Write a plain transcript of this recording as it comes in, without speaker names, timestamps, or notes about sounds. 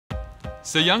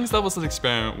So Young's double-slit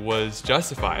experiment was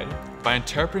justified by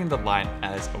interpreting the light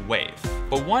as a wave.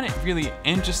 But one really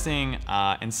interesting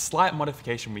and slight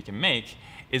modification we can make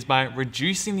is by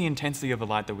reducing the intensity of the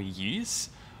light that we use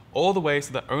all the way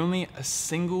so that only a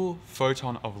single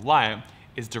photon of light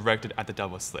is directed at the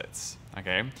double slits.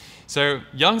 Okay? So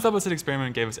Young's double-slit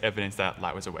experiment gave us evidence that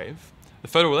light was a wave. The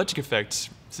photoelectric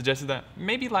effect suggested that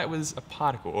maybe light was a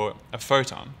particle or a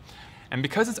photon. And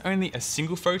because it's only a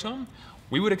single photon,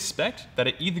 we would expect that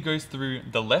it either goes through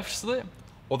the left slit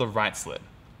or the right slit,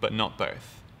 but not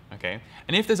both. Okay?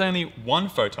 And if there's only one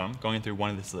photon going through one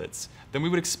of the slits, then we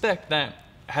would expect that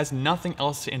it has nothing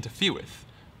else to interfere with,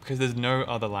 because there's no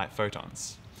other light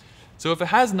photons. So if it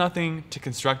has nothing to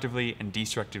constructively and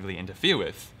destructively interfere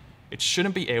with, it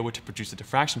shouldn't be able to produce a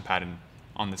diffraction pattern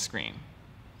on the screen.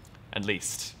 At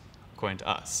least, according to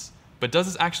us. But does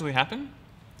this actually happen?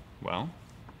 Well,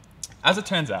 as it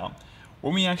turns out,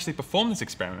 when we actually perform this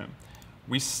experiment,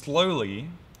 we slowly,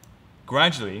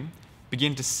 gradually,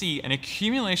 begin to see an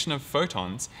accumulation of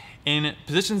photons in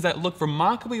positions that look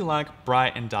remarkably like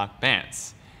bright and dark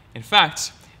bands. In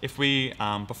fact, if we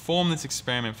perform this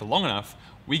experiment for long enough,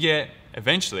 we get,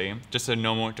 eventually, just a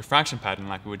normal diffraction pattern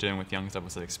like we were doing with Young's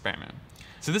double-slit experiment.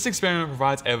 So this experiment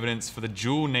provides evidence for the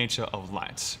dual nature of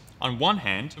light. On one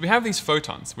hand, we have these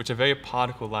photons, which are very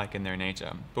particle-like in their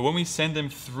nature, but when we send them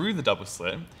through the double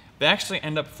slit, they actually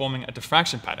end up forming a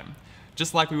diffraction pattern,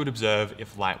 just like we would observe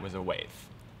if light was a wave.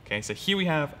 Okay, so here we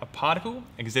have a particle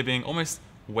exhibiting almost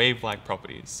wave-like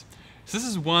properties. So this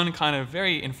is one kind of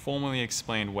very informally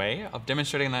explained way of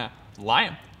demonstrating that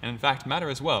light, and in fact matter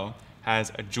as well,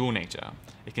 has a dual nature.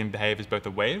 It can behave as both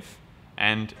a wave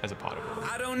and as a particle.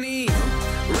 I don't need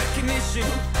recognition.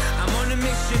 I'm on a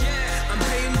mission. I'm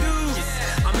paying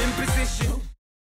dues. I'm in position.